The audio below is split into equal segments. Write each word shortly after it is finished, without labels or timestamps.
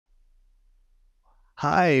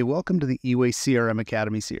Hi, welcome to the eWay-CRM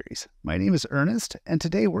Academy series. My name is Ernest, and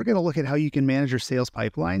today we're going to look at how you can manage your sales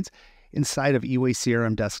pipelines inside of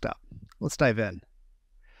eWay-CRM Desktop. Let's dive in.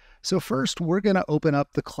 So first, we're going to open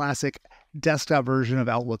up the classic desktop version of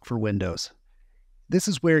Outlook for Windows. This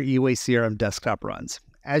is where eWay-CRM Desktop runs.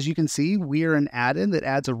 As you can see, we are an add-in that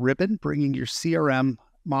adds a ribbon bringing your CRM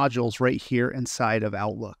modules right here inside of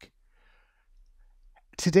Outlook.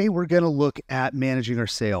 Today, we're going to look at managing our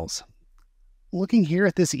sales. Looking here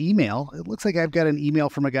at this email, it looks like I've got an email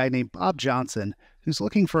from a guy named Bob Johnson who's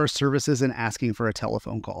looking for our services and asking for a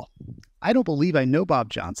telephone call. I don't believe I know Bob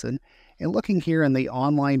Johnson, and looking here in the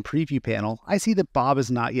online preview panel, I see that Bob is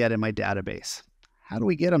not yet in my database. How do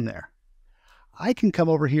we get him there? I can come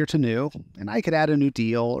over here to New, and I could add a new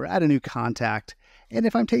deal or add a new contact, and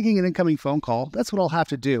if I'm taking an incoming phone call, that's what I'll have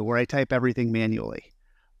to do, where I type everything manually.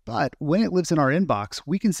 But when it lives in our inbox,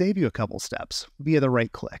 we can save you a couple steps via the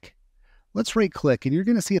right click. Let's right click, and you're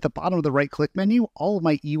going to see at the bottom of the right click menu all of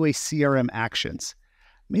my eWay-CRM actions.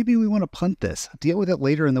 Maybe we want to punt this, deal with it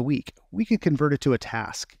later in the week. We could convert it to a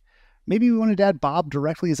task. Maybe we wanted to add Bob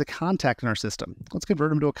directly as a contact in our system. Let's convert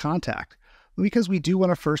him to a contact. Because we do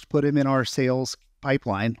want to first put him in our sales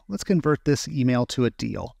pipeline, let's convert this email to a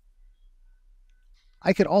deal.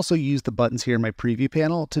 I could also use the buttons here in my preview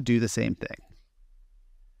panel to do the same thing.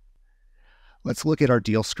 Let's look at our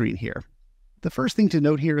deal screen here. The first thing to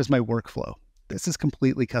note here is my workflow. This is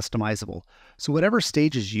completely customizable. So whatever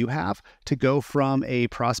stages you have to go from a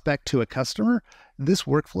prospect to a customer, this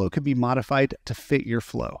workflow can be modified to fit your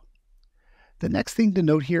flow. The next thing to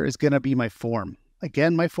note here is going to be my form.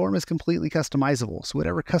 Again, my form is completely customizable. So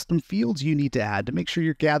whatever custom fields you need to add to make sure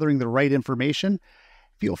you're gathering the right information,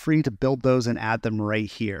 feel free to build those and add them right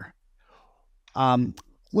here.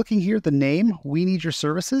 Looking here at the name, we need your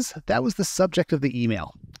services. That was the subject of the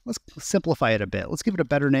email. Let's simplify it a bit. Let's give it a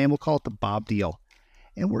better name. We'll call it the Bob deal.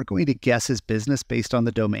 And we're going to guess his business based on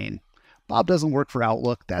the domain. Bob doesn't work for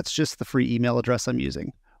Outlook. That's just the free email address I'm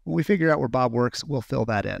using. When we figure out where Bob works, we'll fill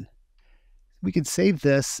that in. We can save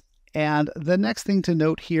this. And the next thing to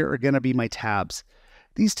note here are going to be my tabs.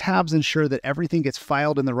 These tabs ensure that everything gets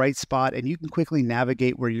filed in the right spot and you can quickly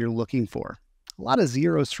navigate where you're looking for. A lot of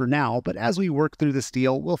zeros for now, but as we work through this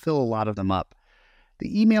deal, we'll fill a lot of them up.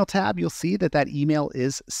 The email tab, you'll see that email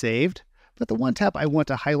is saved, but the one tab I want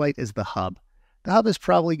to highlight is the hub. The hub is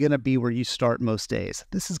probably going to be where you start most days.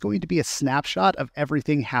 This is going to be a snapshot of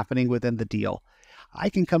everything happening within the deal. I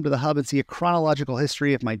can come to the hub and see a chronological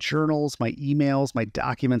history of my journals, my emails, my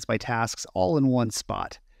documents, my tasks, all in one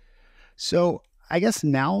spot. So I guess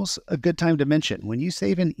now's a good time to mention, when you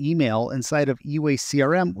save an email inside of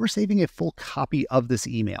eWay-CRM, we're saving a full copy of this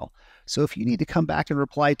email. So if you need to come back and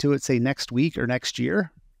reply to it, say next week or next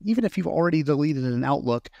year, even if you've already deleted an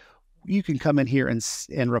Outlook, you can come in here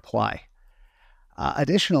and reply.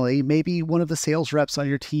 Additionally, maybe one of the sales reps on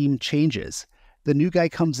your team changes. The new guy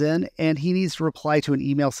comes in and he needs to reply to an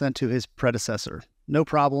email sent to his predecessor. No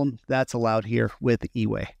problem. That's allowed here with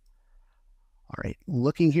eWay. All right,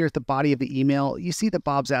 looking here at the body of the email, you see that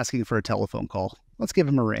Bob's asking for a telephone call. Let's give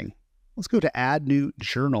him a ring. Let's go to Add New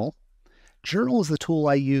Journal. Journal is the tool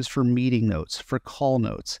I use for meeting notes, for call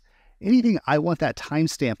notes. Anything I want that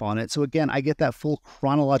timestamp on it, so again, I get that full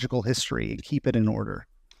chronological history and keep it in order.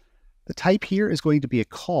 The type here is going to be a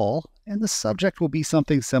call, and the subject will be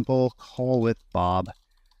something simple, call with Bob.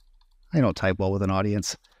 I don't type well with an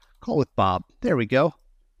audience. Call with Bob. There we go.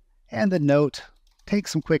 And the note. Take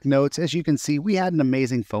some quick notes. As you can see, we had an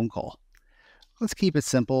amazing phone call. Let's keep it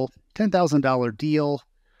simple. $10,000 deal.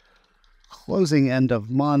 Closing end of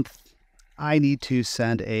month. I need to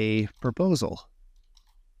send a proposal.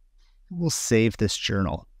 We'll save this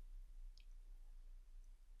journal.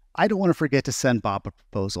 I don't want to forget to send Bob a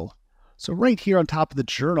proposal. So right here on top of the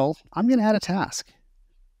journal, I'm going to add a task.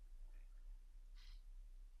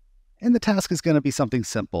 And the task is going to be something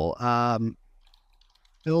simple.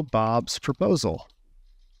 Build Bob's proposal.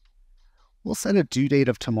 We'll set a due date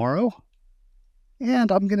of tomorrow,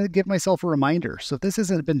 and I'm going to give myself a reminder. So if this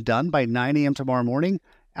hasn't been done by 9 a.m. tomorrow morning,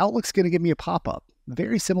 Outlook's going to give me a pop-up,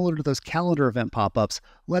 very similar to those calendar event pop-ups,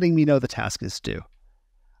 letting me know the task is due.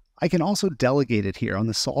 I can also delegate it here on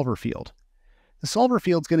the solver field. The solver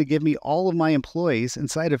field is going to give me all of my employees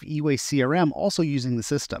inside of eWay-CRM also using the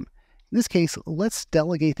system. In this case, let's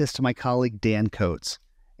delegate this to my colleague Dan Coates,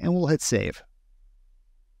 and we'll hit save.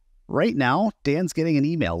 Right now, Dan's getting an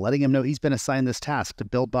email letting him know he's been assigned this task to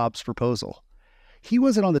build Bob's proposal. He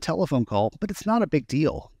wasn't on the telephone call, but it's not a big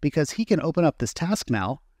deal because he can open up this task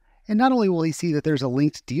now, and not only will he see that there's a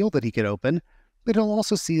linked deal that he could open, but he'll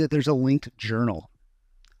also see that there's a linked journal.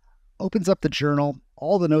 Opens up the journal,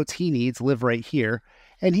 all the notes he needs live right here,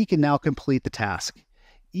 and he can now complete the task.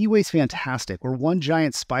 eWay's fantastic. We're one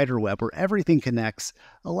giant spider web where everything connects,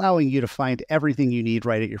 allowing you to find everything you need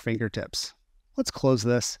right at your fingertips. Let's close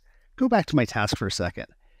this. Go back to my task for a second.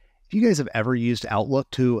 If you guys have ever used Outlook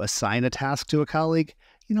to assign a task to a colleague,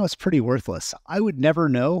 you know it's pretty worthless. I would never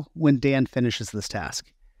know when Dan finishes this task.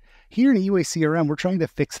 Here in eWay-CRM, we're trying to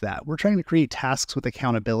fix that. We're trying to create tasks with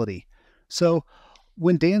accountability. So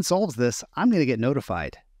when Dan solves this, I'm going to get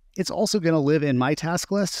notified. It's also going to live in my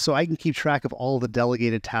task list so I can keep track of all the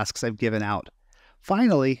delegated tasks I've given out.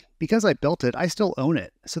 Finally, because I built it, I still own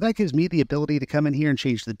it. So that gives me the ability to come in here and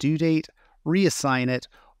change the due date, reassign it,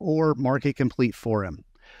 or mark it complete for him.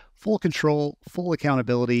 Full control, full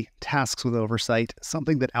accountability, tasks with oversight,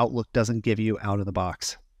 something that Outlook doesn't give you out of the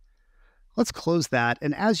box. Let's close that,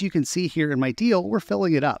 and as you can see here in my deal, we're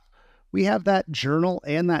filling it up. We have that journal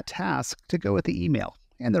and that task to go with the email,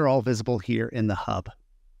 and they're all visible here in the hub.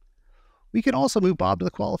 We can also move Bob to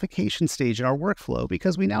the qualification stage in our workflow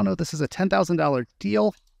because we now know this is a $10,000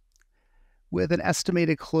 deal with an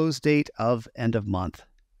estimated close date of end of month.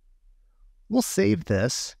 We'll save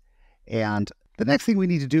this, and the next thing we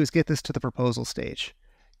need to do is get this to the proposal stage.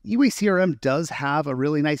 eWay-CRM does have a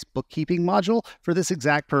really nice bookkeeping module for this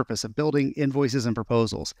exact purpose of building invoices and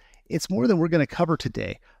proposals. It's more than we're going to cover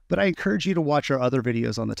today, but I encourage you to watch our other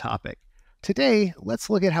videos on the topic. Today, let's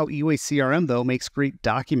look at how eWay-CRM, though, makes great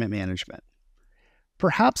document management.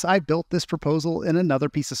 Perhaps I built this proposal in another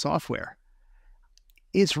piece of software.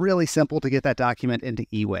 It's really simple to get that document into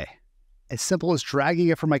eWay. As simple as dragging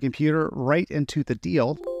it from my computer right into the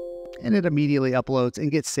deal, and it immediately uploads and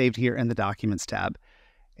gets saved here in the Documents tab.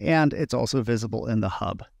 And it's also visible in the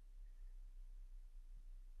hub.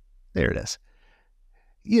 There it is.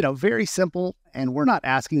 You know, very simple, and we're not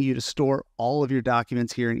asking you to store all of your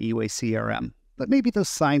documents here in eWay-CRM, but maybe those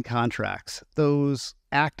signed contracts, those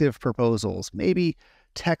active proposals, maybe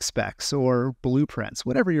tech specs or blueprints,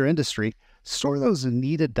 whatever your industry, store those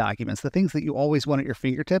needed documents, the things that you always want at your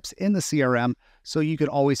fingertips in the CRM so you can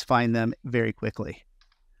always find them very quickly.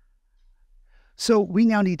 So we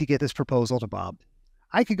now need to get this proposal to Bob.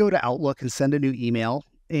 I could go to Outlook and send a new email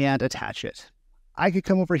and attach it. I could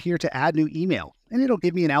come over here to add new email, and it'll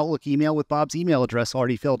give me an Outlook email with Bob's email address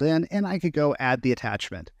already filled in, and I could go add the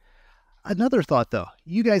attachment. Another thought though,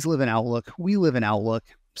 you guys live in Outlook, we live in Outlook.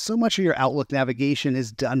 So much of your Outlook navigation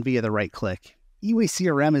is done via the right click.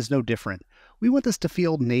 eWay-CRM is no different. We want this to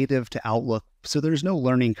feel native to Outlook so there's no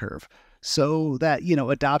learning curve, so that,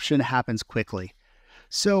 adoption happens quickly.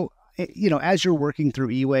 So, as you're working through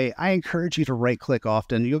eWay, I encourage you to right-click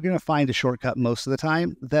often. You're going to find a shortcut most of the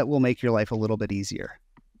time that will make your life a little bit easier.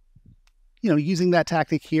 Using that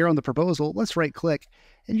tactic here on the proposal, let's right-click,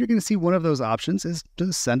 and you're going to see one of those options is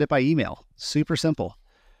to send it by email. Super simple.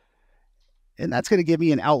 And that's going to give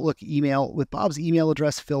me an Outlook email with Bob's email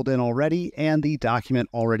address filled in already and the document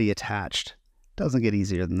already attached. Doesn't get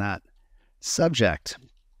easier than that. Subject,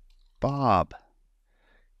 Bob,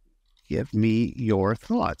 give me your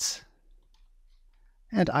thoughts.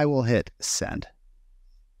 And I will hit send.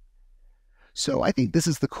 So I think this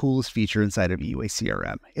is the coolest feature inside of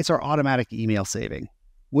eWay-CRM. It's our automatic email saving.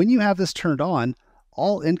 When you have this turned on,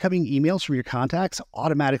 all incoming emails from your contacts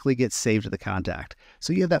automatically get saved to the contact.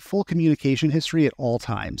 So you have that full communication history at all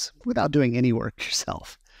times without doing any work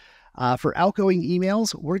yourself. For outgoing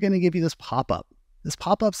emails, we're going to give you this pop-up. This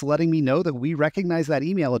pop-up's letting me know that we recognize that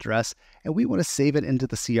email address and we want to save it into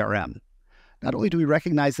the CRM. Not only do we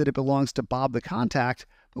recognize that it belongs to Bob the contact,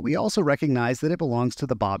 but we also recognize that it belongs to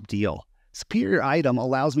the Bob deal. Superior Item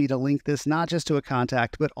allows me to link this not just to a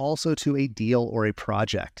contact, but also to a deal or a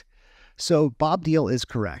project. So Bob deal is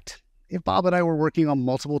correct. If Bob and I were working on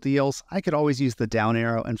multiple deals, I could always use the down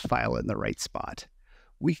arrow and file it in the right spot.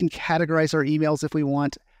 We can categorize our emails if we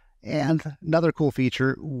want, and another cool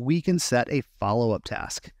feature, we can set a follow-up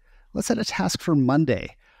task. Let's set a task for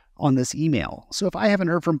Monday on this email. So if I haven't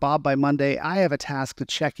heard from Bob by Monday, I have a task to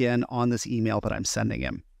check in on this email that I'm sending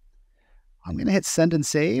him. I'm going to hit send and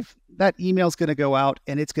save. That email is going to go out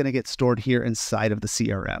and it's going to get stored here inside of the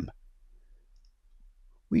CRM.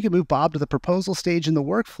 We can move Bob to the proposal stage in the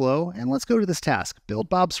workflow, and let's go to this task, build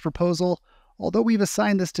Bob's proposal. Although we've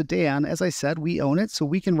assigned this to Dan, as I said, we own it, so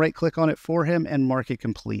we can right-click on it for him and mark it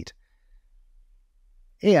complete.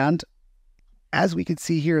 And as we can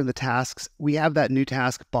see here in the tasks, we have that new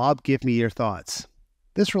task, Bob, give me your thoughts.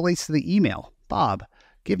 This relates to the email, Bob,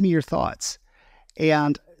 give me your thoughts.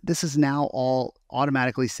 And this is now all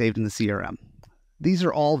automatically saved in the CRM. These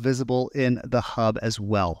are all visible in the hub as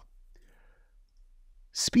well.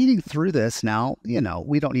 Speeding through this now,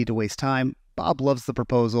 we don't need to waste time. Bob loves the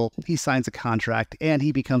proposal, he signs a contract, and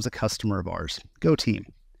he becomes a customer of ours. Go team.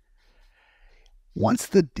 If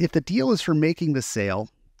the deal is for making the sale,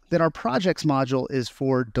 Then our projects module is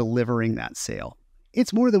for delivering that sale.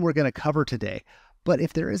 It's more than we're going to cover today, but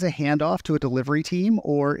if there is a handoff to a delivery team,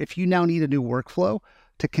 or if you now need a new workflow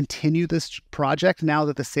to continue this project now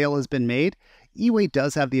that the sale has been made, eWay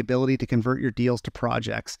does have the ability to convert your deals to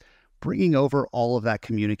projects, bringing over all of that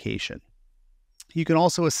communication. You can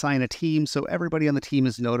also assign a team so everybody on the team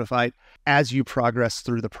is notified as you progress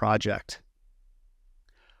through the project.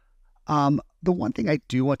 The one thing I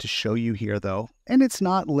do want to show you here, though, and it's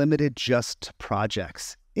not limited just to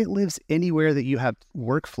projects, it lives anywhere that you have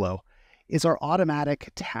workflow, is our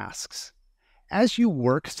automatic tasks. As you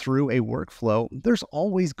work through a workflow, there's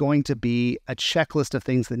always going to be a checklist of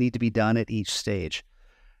things that need to be done at each stage.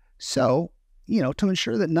 So, to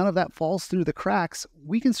ensure that none of that falls through the cracks,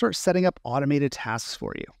 we can start setting up automated tasks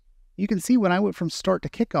for you. You can see when I went from start to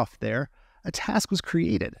kickoff there, a task was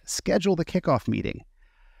created, schedule the kickoff meeting.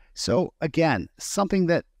 So again, something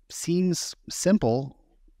that seems simple,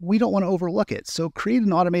 we don't want to overlook it. So create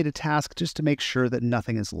an automated task just to make sure that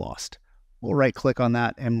nothing is lost. We'll right click on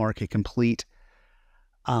that and mark it complete.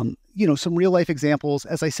 Some real life examples,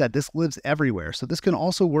 as I said, this lives everywhere. So this can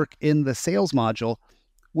also work in the sales module.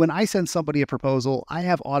 When I send somebody a proposal, I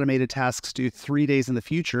have automated tasks due 3 days in the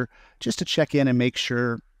future just to check in and make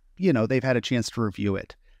sure, they've had a chance to review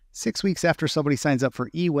it. 6 weeks after somebody signs up for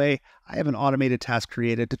eWay, I have an automated task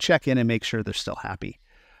created to check in and make sure they're still happy.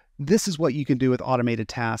 This is what you can do with automated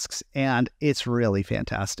tasks, and it's really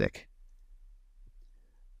fantastic.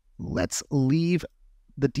 Let's leave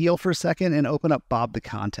the deal for a second and open up Bob the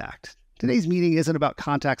Contact. Today's meeting isn't about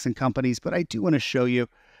contacts and companies, but I do want to show you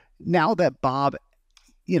now that Bob,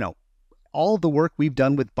 all of the work we've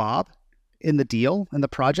done with Bob in the deal and the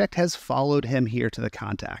project has followed him here to the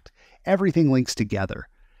contact. Everything links together.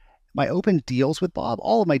 My open deals with Bob,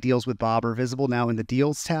 all of my deals with Bob are visible now in the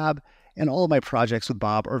Deals tab, and all of my projects with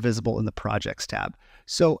Bob are visible in the Projects tab.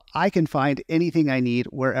 So I can find anything I need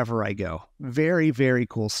wherever I go. Very, very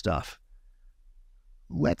cool stuff.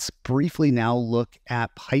 Let's briefly now look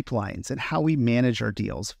at pipelines and how we manage our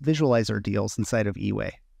deals, visualize our deals inside of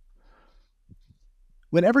eWay.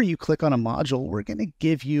 Whenever you click on a module, we're going to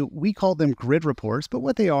give you, we call them grid reports, but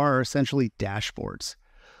what they are essentially dashboards.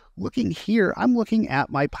 Looking here, I'm looking at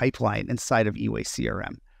my pipeline inside of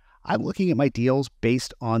eWay-CRM. I'm looking at my deals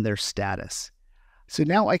based on their status. So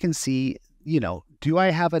now I can see, do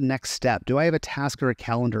I have a next step? Do I have a task or a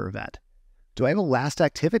calendar event? Do I have a last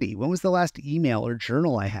activity? When was the last email or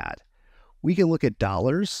journal I had? We can look at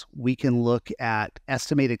dollars, we can look at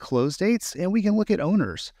estimated close dates, and we can look at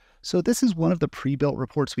owners. So this is one of the pre-built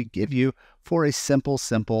reports we give you for a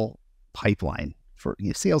simple pipeline, for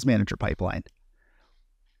sales manager pipeline.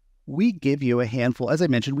 We give you a handful, as I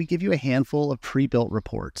mentioned, we give you a handful of pre-built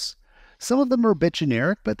reports. Some of them are a bit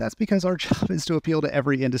generic, but that's because our job is to appeal to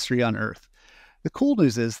every industry on earth. The cool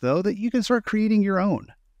news is, though, that you can start creating your own.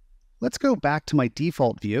 Let's go back to my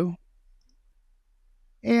default view,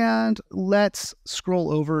 and let's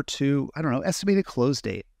scroll over to, estimated close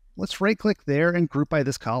date. Let's right-click there and group by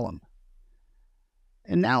this column.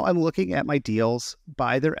 And now I'm looking at my deals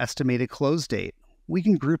by their estimated close date. We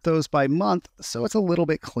can group those by month, so it's a little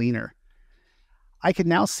bit cleaner. I can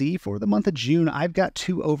now see for the month of June, I've got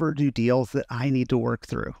 2 overdue deals that I need to work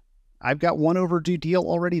through. I've got 1 overdue deal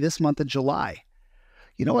already this month in July.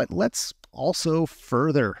 You know what? Let's also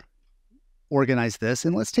further organize this,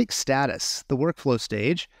 and let's take status, the workflow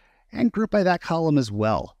stage, and group by that column as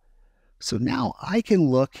well. So now I can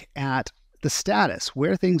look at the status,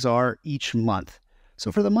 where things are each month.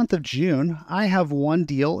 So for the month of June, I have 1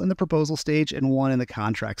 deal in the proposal stage and 1 in the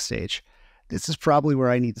contract stage. This is probably where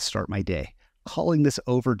I need to start my day, calling this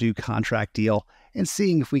overdue contract deal and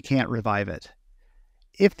seeing if we can't revive it.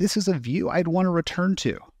 If this is a view I'd want to return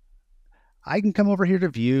to, I can come over here to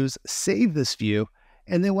views, save this view,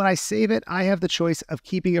 and then when I save it, I have the choice of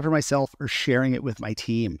keeping it for myself or sharing it with my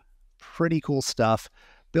team. Pretty cool stuff.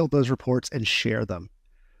 Build those reports and share them.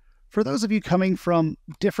 For those of you coming from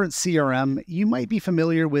different CRM, you might be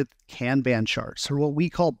familiar with Kanban charts, or what we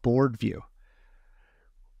call board view.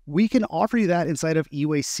 We can offer you that inside of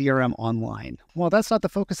eWay-CRM Online. While that's not the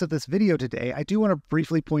focus of this video today, I do want to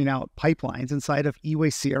briefly point out pipelines inside of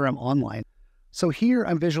eWay-CRM Online. So here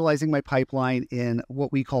I'm visualizing my pipeline in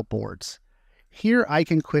what we call boards. Here I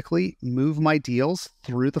can quickly move my deals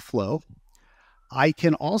through the flow. I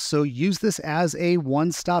can also use this as a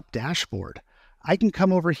one-stop dashboard. I can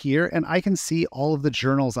come over here and I can see all of the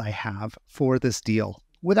journals I have for this deal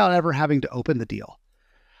without ever having to open the deal.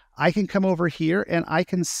 I can come over here and I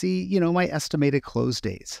can see, my estimated close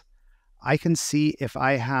dates. I can see if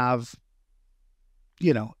I have,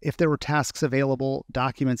 if there were tasks available,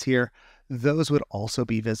 documents here, those would also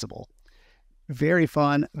be visible. Very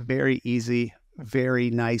fun, very easy, very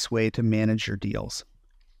nice way to manage your deals.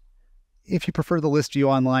 If you prefer the list view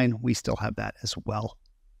online, we still have that as well.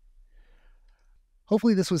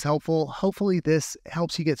 Hopefully this was helpful. Hopefully this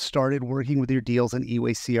helps you get started working with your deals in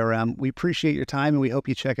eWay-CRM. We appreciate your time and we hope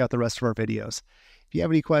you check out the rest of our videos. If you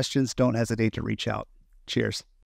have any questions, don't hesitate to reach out. Cheers.